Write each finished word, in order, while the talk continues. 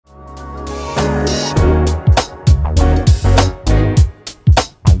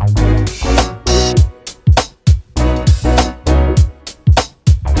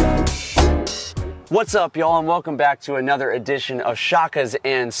What's up, y'all, and welcome back to another edition of Shakas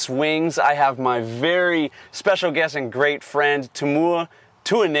and Swings. I have my very special guest and great friend, Tumua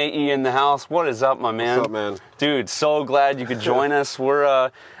Tuinei, in the house. What is up, my man? What's up, man? Dude, so glad you could join us. We're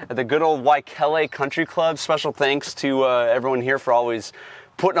at the good old Waikele Country Club. Special thanks to everyone here for always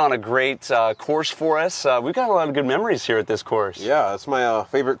putting on a great course for us. We've got a lot of good memories here at this course. Yeah, it's my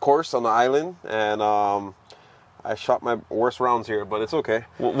favorite course on the island, and I shot my worst rounds here, but it's okay.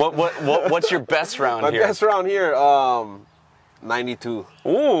 What's your best round here? My best round here, 92.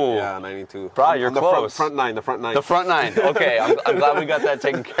 Ooh. Yeah, 92. Bro, you're close. The front nine. The front nine. Okay, I'm glad we got that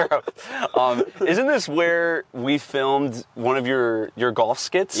taken care of. Isn't this where we filmed one of your golf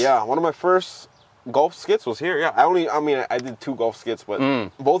skits? Yeah, one of my first golf skits was here. Yeah, I did 2 golf skits, but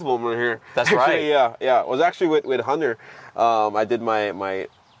both of them were here. That's actually, right. Yeah. It was actually with Hunter. I did my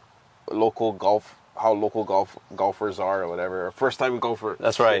local golf. How local golfers are or whatever. First time golfer.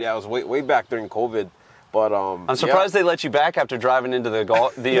 That's right. Yeah, it was way back during COVID. But I'm surprised they let you back after driving into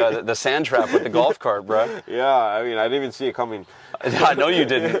the sand trap with the golf cart, bro. Yeah, I mean, I didn't even see it coming. I know you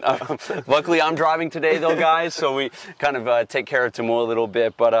didn't. Luckily, I'm driving today, though, guys, so we kind of take care of Tumua a little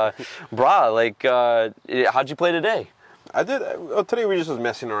bit. But, brah, like, how'd you play today? I did. Today we just was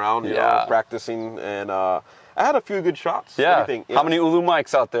messing around, you know, practicing, and I had a few good shots. Yeah. How many ulu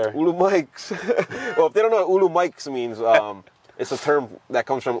mics out there? Ulu mics. Well, if they don't know what ulu mics means, it's a term that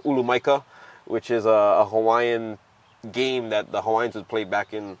comes from ulu maika, which is a Hawaiian game that the Hawaiians would play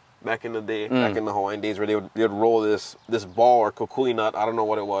back in the day, back in the Hawaiian days, where they would roll this ball or kukui nut. I don't know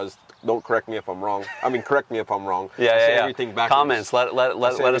what it was. Don't correct me if I'm wrong. I mean, correct me if I'm wrong. Yeah. Everything backwards. Comments.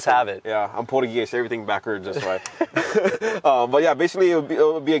 Let us have it. Yeah, I'm Portuguese. Everything backwards. That's why. But yeah, basically it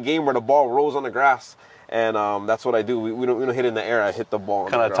would be a game where the ball rolls on the grass. And that's what I do. We don't hit it in the air. I hit the ball.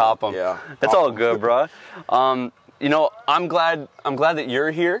 Kind of top them. Yeah. That's all good, bro. You know, I'm glad that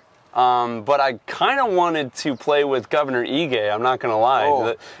you're here. But I kind of wanted to play with Governor Ige. I'm not gonna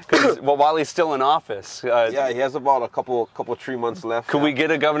lie, because while he's still in office. Yeah, he has about a couple 3 months left. Could we get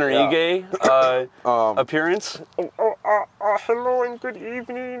a Governor Ige appearance? Hello and good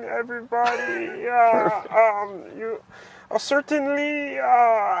evening, everybody. Certainly,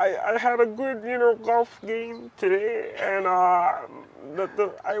 I had a good, golf game today, and I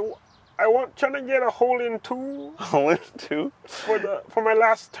want trying to get a hole in 2. Hole in 2 for my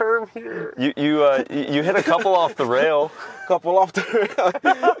last term here. You hit a couple off the rail. Couple off the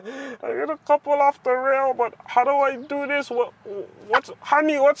rail. I hit a couple off the rail, but how do I do this?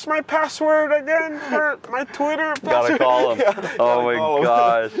 What's my password again for my Twitter password? Gotta call him. Oh my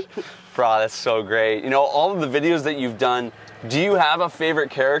gosh. Bro, that's so great. You know, all of the videos that you've done, do you have a favorite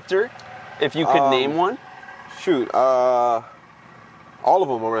character? If you could name one? Shoot, all of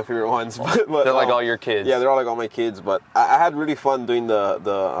them are my favorite ones. But they're like all your kids. Yeah, they're all like all my kids. But I had really fun doing the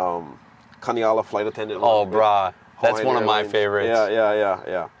Kaniala flight attendant. Oh, brah. That's one of my favorites.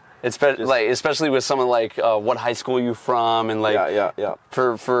 Yeah. Especially with someone like what high school you from, and like yeah.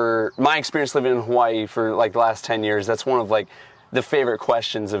 For my experience living in Hawaii for like the last 10 years, that's one of like the favorite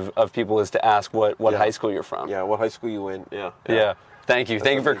questions of people is to ask what high school you're from. Yeah, what high school you in. Yeah. Thank you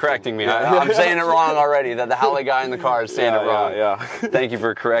for correcting me. I'm saying it wrong already. That the Haole guy in the car is saying it wrong. Yeah. Thank you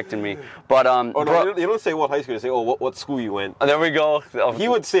for correcting me. But no, you don't say what high school. You say, what school you went. There we go. He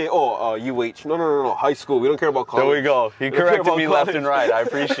would say, UH. No, high school. We don't care about college. There we go. He corrected me left and right. I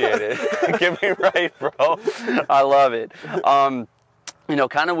appreciate it. Get me right, bro. I love it. Kind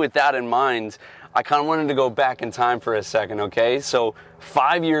of with that in mind, I kind of wanted to go back in time for a second, okay? So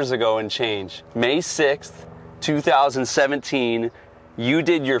 5 years ago and change, May 6th, 2017, you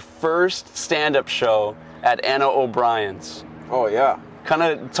did your first stand-up show at Anna O'Brien's. Oh, yeah. Kind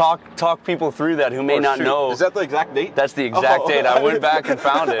of talk people through that who may not know. Is that the exact date? That's the exact date. I went back and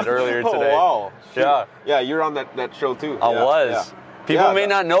found it earlier today. Oh, wow. Yeah. Yeah, you're on that show, too. I was. Yeah. People may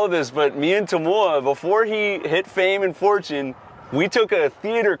not know this, but me and Tumua, before he hit fame and fortune, we took a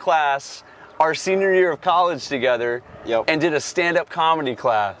theater class our senior year of college together and did a stand-up comedy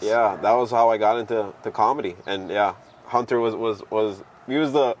class. Yeah, that was how I got into comedy. And yeah, Hunter was he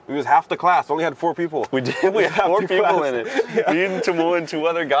was half the class. Only had 4 people. We did. We had 4 people in it. Me and Tumua and 2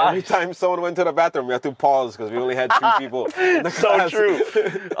 other guys. Every time someone went to the bathroom, we had to pause because we only had 2 people in the So class. true.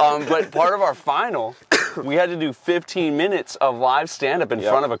 But part of our final, we had to do 15 minutes of live stand-up in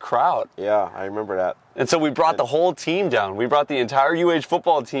front of a crowd. Yeah, I remember that. And so we brought the whole team down. We brought the entire UH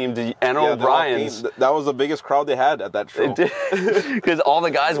football team to Anna O'Brien's. That was the biggest crowd they had at that show. Because all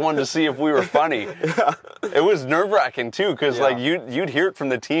the guys wanted to see if we were funny. It was nerve-wracking, too, because like you'd hear it from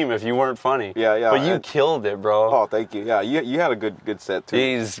the team if you weren't funny. Yeah. But you killed it, bro. Oh, thank you. Yeah, you had a good set, too.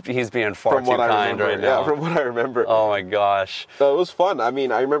 He's being far too kind right now. Yeah, from what I remember. Oh, my gosh. So it was fun. I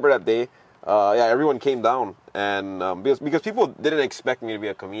mean, I remember that day. yeah, everyone came down, and because people didn't expect me to be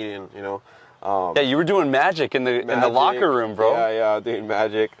a comedian, you know. Yeah, you were doing magic in the locker room, bro. Yeah, doing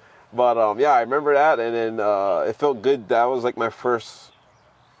magic. But yeah, I remember that, and then it felt good. That was like my first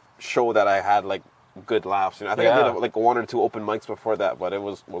show that I had like good laughs. You know, I think I did like 1 or 2 open mics before that, but it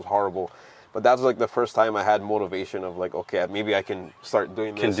was horrible. But that was like the first time I had motivation of like, okay, maybe I can start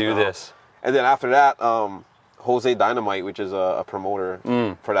doing this. Can do this. And then after that, Jose Dynamite, which is a promoter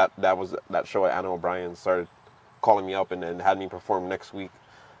for that show at Anna O'Brien, started calling me up and then had me perform next week.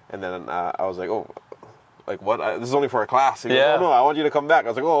 And then I was like, oh, like what? This is only for a class. He goes, oh no, I want you to come back. I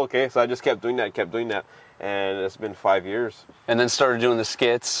was like, oh, okay. So I just kept doing that, and it's been 5 years. And then started doing the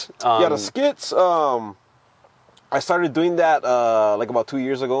skits. Yeah, the skits. I started doing that like about 2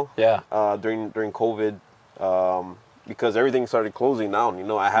 years ago. Yeah. During COVID, because everything started closing down. You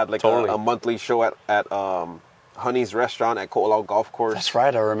know, I had like a monthly show at Honey's Restaurant at Ko'olau Golf Course. That's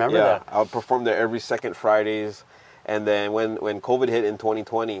right, I remember that. I would perform there every second Fridays. And then when COVID hit in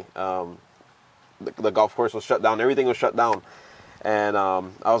 2020, the golf course was shut down. Everything was shut down. And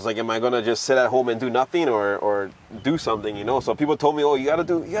I was like, am I gonna just sit at home and do nothing or do something, you know? So people told me, oh, you gotta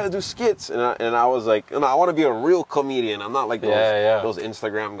do skits, and I was like, no, I want to be a real comedian. I'm not like those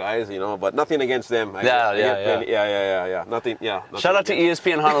Instagram guys, you know. But nothing against them. Yeah. Nothing. Shout out to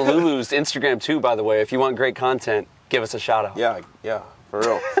ESPN Honolulu's Instagram too, by the way. If you want great content, give us a shout out. Yeah, for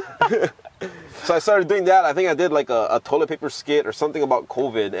real. So I started doing that. I think I did like a toilet paper skit or something about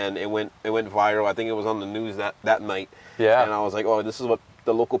COVID, and it went viral. I think it was on the news that night. Yeah. And I was like, oh, this is what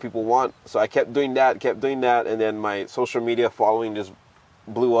the local people want. So I kept doing that, and then my social media following just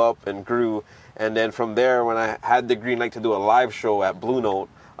blew up and grew. And then from there, when I had the green light to do a live show at Blue Note,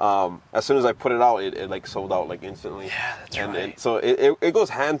 as soon as I put it out, it like sold out like instantly. Yeah, that's right. And so it goes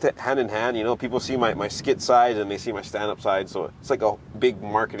hand in hand. You know, people see my skit side and they see my stand-up side. So it's like a big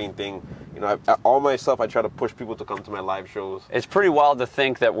marketing thing. You know, all my stuff, I try to push people to come to my live shows. It's pretty wild to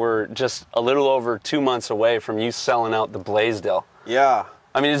think that we're just a little over 2 months away from you selling out the Blaisdell. Yeah.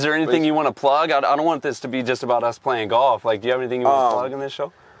 I mean, is there anything you want to plug? I don't want this to be just about us playing golf. Like, do you have anything you want to plug in this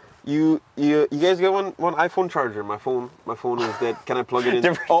show? You guys get one iPhone charger. My phone is dead. Can I plug it in?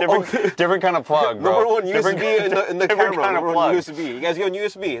 Different kind of plug, bro. Number one USB in the camera. Kind of number plug. one USB. You guys get on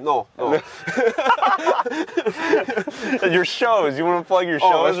USB? No. Your shows. You want to plug your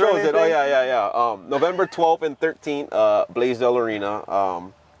shows? Yeah. November 12th and 13th, Blaisdell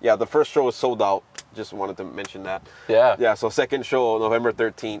Arena. Yeah, the first show was sold out. Just wanted to mention that. Yeah. So second show, November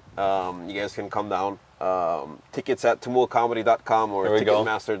 13th. You guys can come down. Tickets at tumuacomedy.com or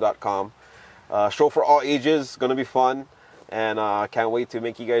ticketmaster.com. Show for all ages, gonna be fun, and can't wait to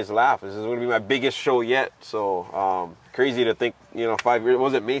make you guys laugh. This is gonna be my biggest show yet, so crazy to think, you know, 5 years.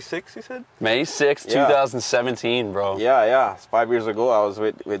 Was it May 6th, you said? May 6th, 2017, bro. Yeah. 5 years ago, I was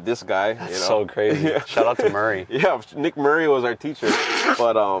with this guy. That's, you know? so crazy. Yeah. Shout out to Murray. Yeah, Nick Murray was our teacher,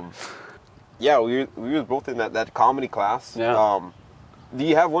 but yeah, we was both in that comedy class. Yeah. Do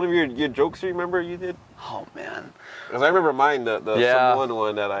you have one of your jokes you remember you did? Oh, man. Because I remember mine, the someone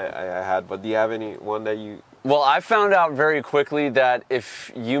one that I had, but do you have any one that you... Well, I found out very quickly that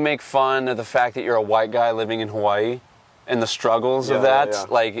if you make fun of the fact that you're a white guy living in Hawaii and the struggles of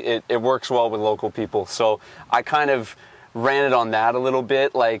that, like, it works well with local people. So I kind of ran it on that a little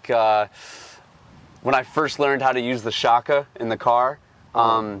bit. Like, when I first learned how to use the Shaka in the car,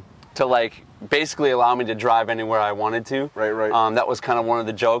 to, like, basically allow me to drive anywhere I wanted to. Right. That was kind of one of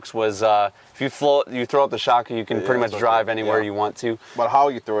the jokes was if you throw up the Shaka, you can pretty much drive anywhere you want to. But how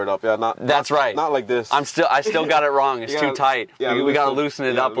you throw it up, That's right. Not like this. I still got it wrong. It's too tight. We got to loosen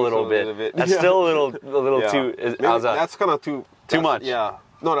it up a little bit. That's still a little too. How's that? That's kind of too much. Yeah.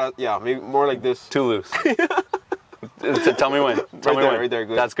 No, maybe more like this. Too loose. Tell me when. Tell me when. Right there,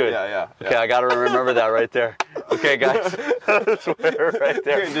 good. That's good. Yeah. Okay, I gotta remember that right there. Okay, guys. Right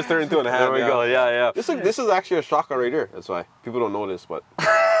there. Just turn into a hand. There we go. Yeah. This is actually a Shaka right here. That's why people don't know this, but.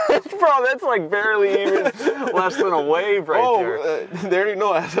 Bro, that's like barely even less than a wave right there. They already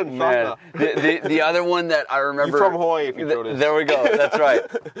know that's a Shaka. The other one that I remember. You're from Hawaii if you throw this. There we go. That's right.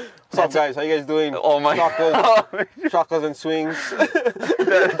 What's up, guys? How you guys doing? Oh my God. Shakas and swings.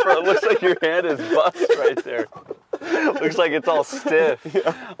 Bro, it looks like your hand is bust right there. Looks like it's all stiff.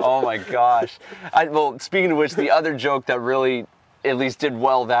 Yeah. Oh my gosh. Well, speaking of which, the other joke that really at least did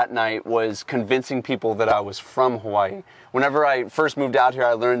well that night was convincing people that I was from Hawaii. Whenever I first moved out here,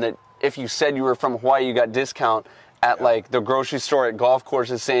 I learned that if you said you were from Hawaii, you got discount at like the grocery store at golf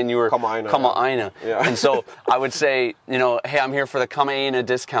courses saying you were Kama'aina. Yeah. And so I would say, you know, hey, I'm here for the Kama'aina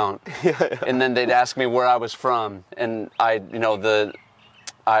discount. And then they'd ask me where I was from. And I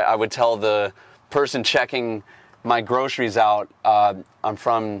would tell the person checking my groceries out, I'm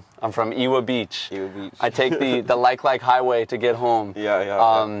from Iwa Beach. Iwa Beach. I take the like highway to get home.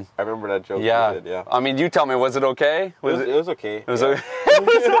 Yeah. I remember that joke. Yeah. You did, yeah. I mean, you tell me, was it okay? It was okay. It was okay. It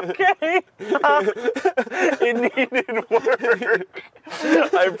was okay. It needed work.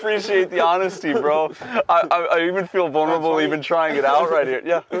 I appreciate the honesty, bro. I even feel vulnerable even trying it out right here.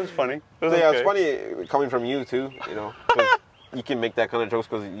 Yeah, it was funny. It was okay. It's funny coming from you too. 'Cause you can make that kind of jokes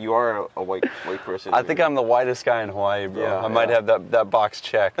because you are a white person. I think I'm the whitest guy in Hawaii, bro. Yeah, I might have that box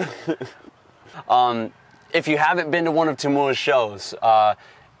checked. If you haven't been to one of Tumua's shows,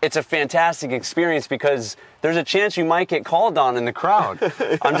 it's a fantastic experience because there's a chance you might get called on in the crowd.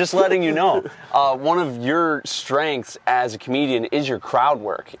 I'm just letting you know. One of your strengths as a comedian is your crowd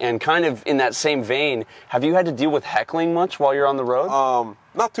work. And kind of in that same vein, have you had to deal with heckling much while you're on the road?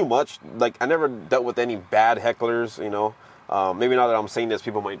 Not too much. Like, I never dealt with any bad hecklers, Maybe now that I'm saying this,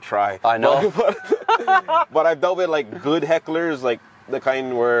 people might try. I know. But I've dealt with, like, good hecklers, like the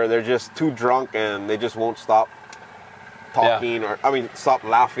kind where they're just too drunk and they just won't stop talking stop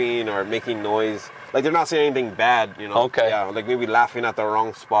laughing or making noise. Like, they're not saying anything bad, Okay. Yeah, like maybe laughing at the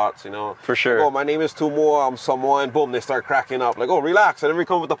wrong spots, For sure. Like, oh, my name is Tumua, I'm someone. Boom, they start cracking up. Like, oh, relax. I didn't even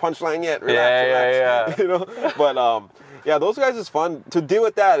come with the punchline yet. Relax. Yeah. But, yeah, those guys is fun. To deal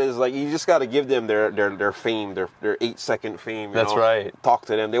with that is like, you just got to give them their fame, their 8-second fame. That's right. Talk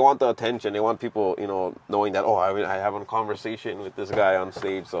to them. They want the attention. They want people, knowing that, I have a conversation with this guy on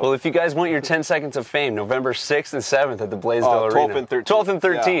stage. So. Well, if you guys want your 10 seconds of fame, November 6th and 7th at the Blaisdell Arena. 12th and 13th. 12th and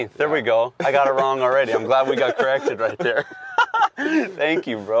 13th. Yeah, there we go. I got it wrong already. I'm glad we got corrected right there. Thank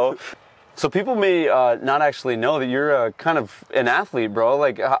you, bro. So people may not actually know that you're kind of an athlete, bro.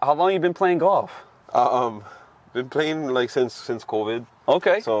 Like, how long have you been playing golf? Been playing like since COVID.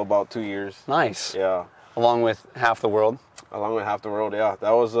 Okay. So about 2 years. Nice. Yeah. Along with half the world. Along with half the world, yeah.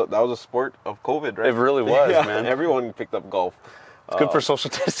 That was a sport of COVID, right? It really was, yeah, man. Everyone picked up golf. It's good for social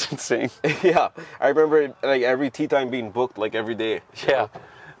distancing. Yeah. I remember like every tee time being booked like every day. Yeah.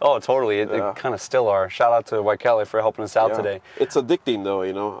 Oh, totally. It kind of still are. Shout out to Waikele for helping us out today. It's addicting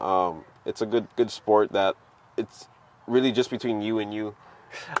though, It's a good sport that it's really just between you and you.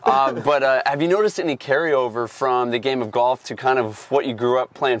 But have you noticed any carryover from the game of golf to kind of what you grew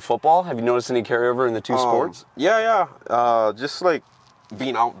up playing football? Have you noticed any carryover in the two sports? Yeah. Just like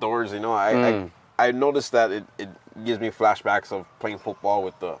being outdoors, I noticed that it gives me flashbacks of playing football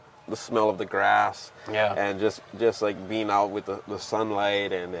with the smell of the grass. Yeah. And just like being out with the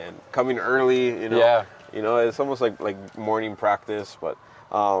sunlight and coming early, Yeah. It's almost like morning practice, but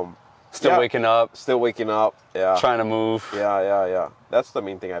Still waking up. Yeah. Trying to move. Yeah. That's the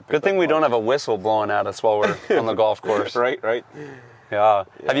main thing I picked Good thing up we on. don't have a whistle blowing at us while we're on the golf course. Right. Yeah.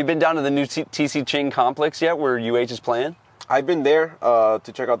 Have you been down to the new TC Ching complex yet where UH is playing? I've been there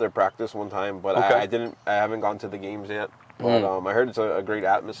to check out their practice one time, but Okay. I haven't gone to the games yet. But I heard it's a great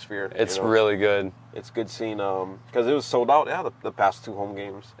atmosphere. It's really good. It's good seeing because it was sold out. Yeah, the past 2 home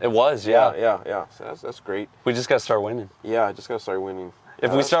games. It was, yeah. Yeah. So that's great. We just got to start winning. Yeah, I just gotta start winning.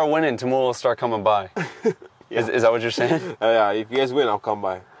 If we start winning, Tumua will start coming by. Yeah. Is that what you're saying? Yeah, if you guys win, I'll come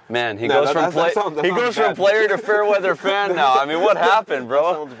by. Man, he goes from player to fair weather fan now. I mean, what happened,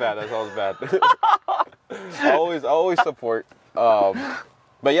 bro? That sounds bad. I always support.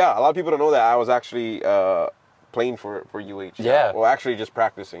 But yeah, a lot of people don't know that I was actually playing for UH. Yeah. Well, actually, just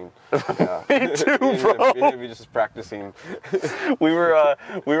practicing. Me too, bro. We just practicing. We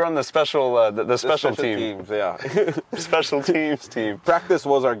were on the special the special team. Teams, yeah. Special teams team. Practice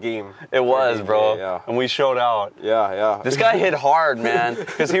was our game. It was, bro. Yeah. And we showed out. Yeah. This guy hit hard, man.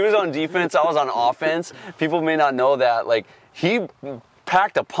 Because he was on defense, I was on offense. People may not know that. Like, he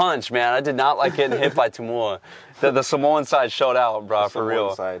packed a punch, man. I did not like getting hit by Tumua. The Samoan side showed out, bro, for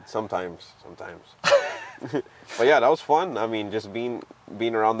real. Side, sometimes. But yeah, that was fun. I mean, just being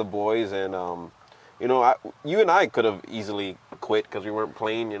around the boys and you and I could have easily quit because we weren't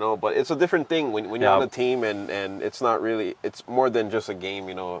playing, but it's a different thing when you're on a team and it's not really, it's more than just a game,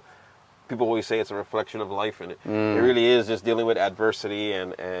 People always say it's a reflection of life, and it really is just dealing with adversity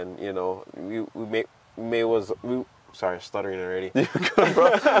and sorry, stuttering already.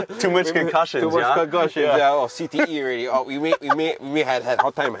 Too much concussions. Too much concussions. Yeah. Oh, CTE already. Oh, we had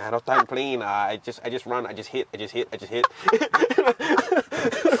hard time playing. I just run. I just hit.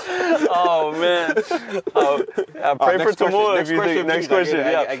 Oh man. Pray for Tumua if you think. Next question.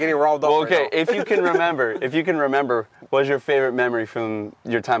 Yeah. I getting riled up. Well, okay. If you can remember, what was your favorite memory from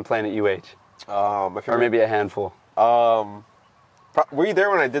your time playing at UH? My favorite, or maybe a handful. Were you there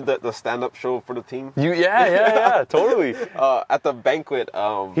when I did the stand-up show for the team? Yeah, totally. At the banquet.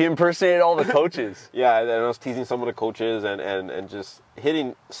 He impersonated all the coaches. Yeah, and I was teasing some of the coaches and just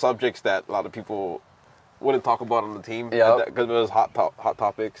hitting subjects that a lot of people wouldn't talk about on the team. Yeah. Because it was hot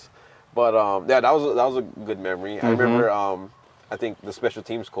topics. But yeah, that was a good memory. I remember. I think the special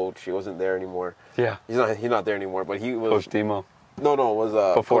teams coach. He wasn't there anymore. Yeah. He's not there anymore. But he was Coach Demo. No, it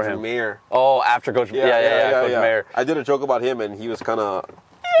was Before Coach him. Mayer. Oh, after Coach. Yeah. Coach Mayer. I did a joke about him, and he was kind of.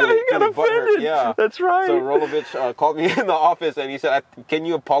 He got offended. Yeah, that's right. So Rolovich called me in the office and he said, "Can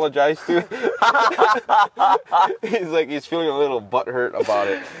you apologize to?" He's feeling a little butthurt about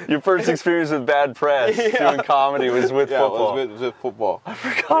it. Your first experience with bad press doing comedy was with football. It was with football. I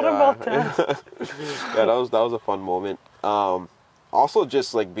forgot about that. Yeah, that was a fun moment. Also,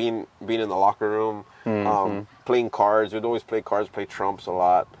 just like being in the locker room, playing cards. We'd always play cards, play trumps a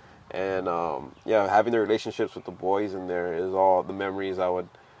lot, and having the relationships with the boys in there is all the memories I would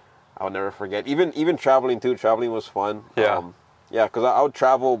never forget. Even traveling too. Traveling was fun. Yeah. Because I would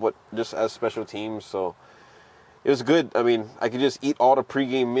travel, but just as special teams, so it was good. I mean, I could just eat all the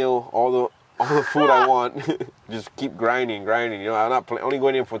pregame meal, all the food I want. Just keep grinding. You know, I'm not only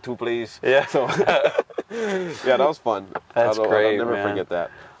going in for 2 plays. Yeah. So yeah, that was fun. That's great, I'll never man. forget that.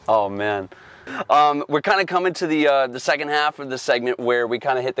 Oh man. We're kind of coming to the second half of the segment where we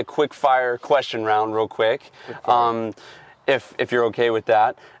kind of hit the quick fire question round real quick. If you're okay with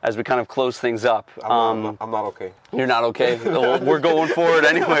that, as we kind of close things up. I'm not okay. You're not okay? Well, we're going for it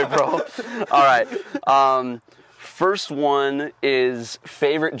anyway, bro. All right. First one is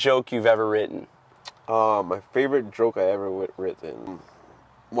favorite joke you've ever written. My favorite joke I ever written.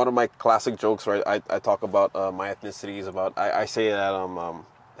 One of my classic jokes where I talk about my ethnicities. I say that I'm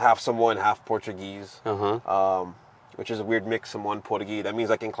half Samoan, half Portuguese. Which is a weird mix, Samoan, Portuguese. That means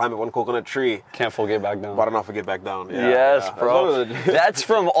I can climb at one coconut tree. Can't forget back down. But I don't forget back down. Yeah, yes, bro. That's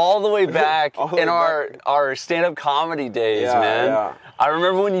from all the way back in our stand-up comedy days, man. Yeah. I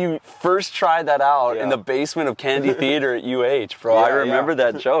remember when you first tried that out in the basement of Kennedy Theater at UH, bro. I remember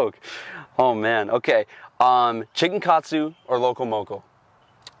that joke. Oh, man. Okay. Chicken katsu or loco moco?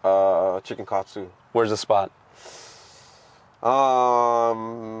 Chicken katsu. Where's the spot?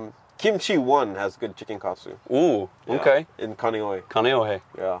 Kimchi One has good chicken katsu. Ooh, okay. In Kaneohe. Kaneohe.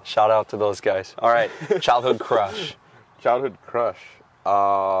 Yeah. Shout out to those guys. All right. Childhood crush. Childhood crush.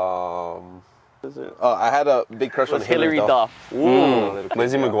 I had a big crush on Hilary Duff. Ooh,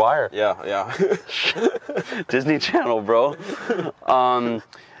 Lizzie McGuire. Yeah. Disney Channel, bro.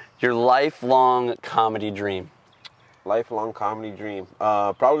 Your lifelong comedy dream. Lifelong comedy dream.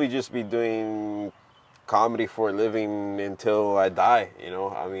 Probably just be doing comedy for a living until I die, you know.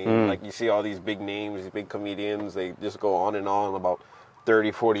 I mean, like you see all these big names, these big comedians, they just go on and on about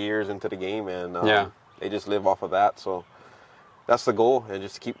 30, 40 years into the game, and they just live off of that. So that's the goal, and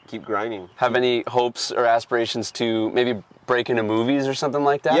just keep grinding. Have any hopes or aspirations to maybe break into movies or something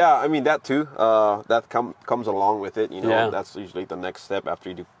like that? Yeah, I mean, that too. That comes along with it, you know. Yeah. That's usually the next step after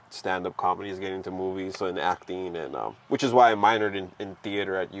you do stand-up comedy is getting into movies, so in acting, and which is why I minored in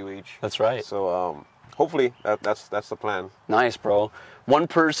theater at UH. That's right. So hopefully that's the plan. Nice, bro. One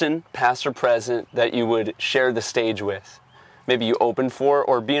person, past or present, that you would share the stage with. Maybe you open for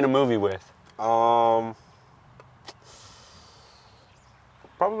or be in a movie with. Probably,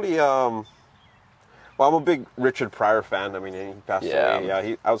 well, I'm a big Richard Pryor fan. I mean, he passed away.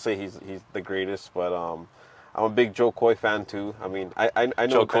 Yeah, I would say he's the greatest, but I'm a big Joe Coy fan too. I mean, I know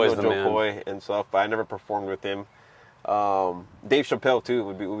Joe Coy and stuff, but I never performed with him. Dave Chappelle too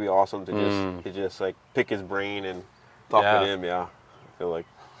would be awesome to just like pick his brain and talk with him. Yeah, I feel like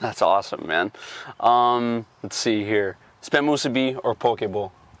that's awesome, man. Let's see here. Spend Musubi or Poke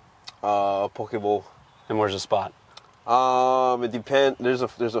Bowl? Poke Bowl. And where's the spot? It depends.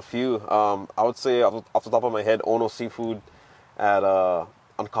 There's a few. I would say off the top of my head, Ono Seafood at on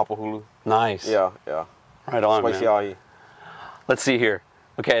Kapahulu. Nice. Yeah. Right on, Spicy man. ahi. Let's see here.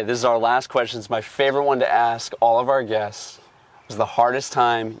 Okay, this is our last question. It's my favorite one to ask all of our guests. Was the hardest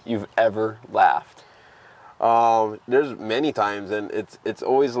time you've ever laughed? There's many times, and it's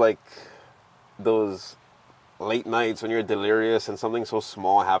always like those late nights when you're delirious and something so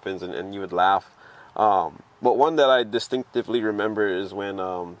small happens and you would laugh. But one that I distinctively remember is when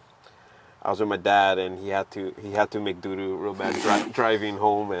I was with my dad and he had to make doo-doo real bad driving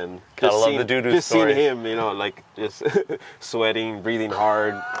home, and gotta love the doo-doo just story. seeing him, you know, like just sweating, breathing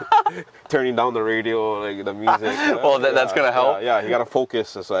hard, turning down the radio, like the music. Well, that's gonna help. Yeah, you gotta focus.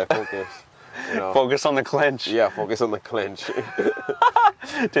 So I focus. You know. Focus on the clench. Yeah, focus on the clench.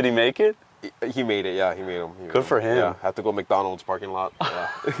 Did he make it? He made it, yeah. He made him. Good for him. Yeah, had to go McDonald's parking lot. Yeah.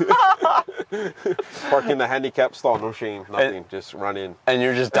 Park in the handicap stall, no shame, nothing. Just run in. And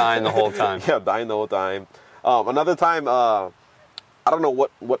you're just dying the whole time. Yeah, dying the whole time. Another time, I don't know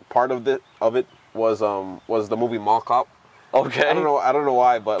what part of it was the movie Mall Cop. Okay. I don't know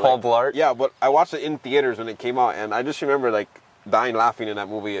why, but Paul Blart? Yeah, but I watched it in theaters when it came out, and I just remember like dying laughing in that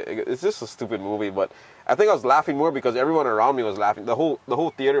movie. It's just a stupid movie, but I think I was laughing more because everyone around me was laughing. The whole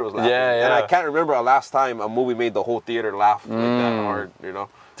theater was laughing. Yeah. And I can't remember a last time a movie made the whole theater laugh like that hard, you know.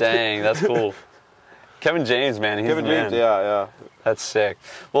 Dang, that's cool. Kevin James, man, he's Kevin the man. James, yeah. That's sick.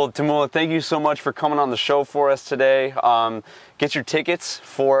 Well, Tumua, thank you so much for coming on the show for us today. Get your tickets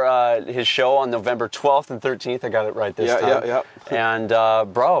for his show on November 12th and 13th. I got it right this time. Yeah. And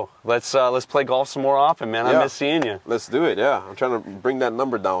bro, let's play golf some more often, man. I miss seeing you. Let's do it. Yeah, I'm trying to bring that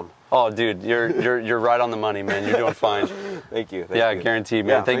number down. Oh, dude, you're right on the money, man. You're doing fine. Thank you. Yeah, guaranteed,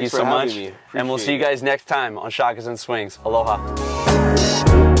 man. Yeah, thank you thanks so for much. having me. And we'll see you Appreciate guys next time on Shakas Swings.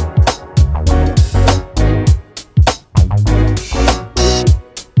 Aloha.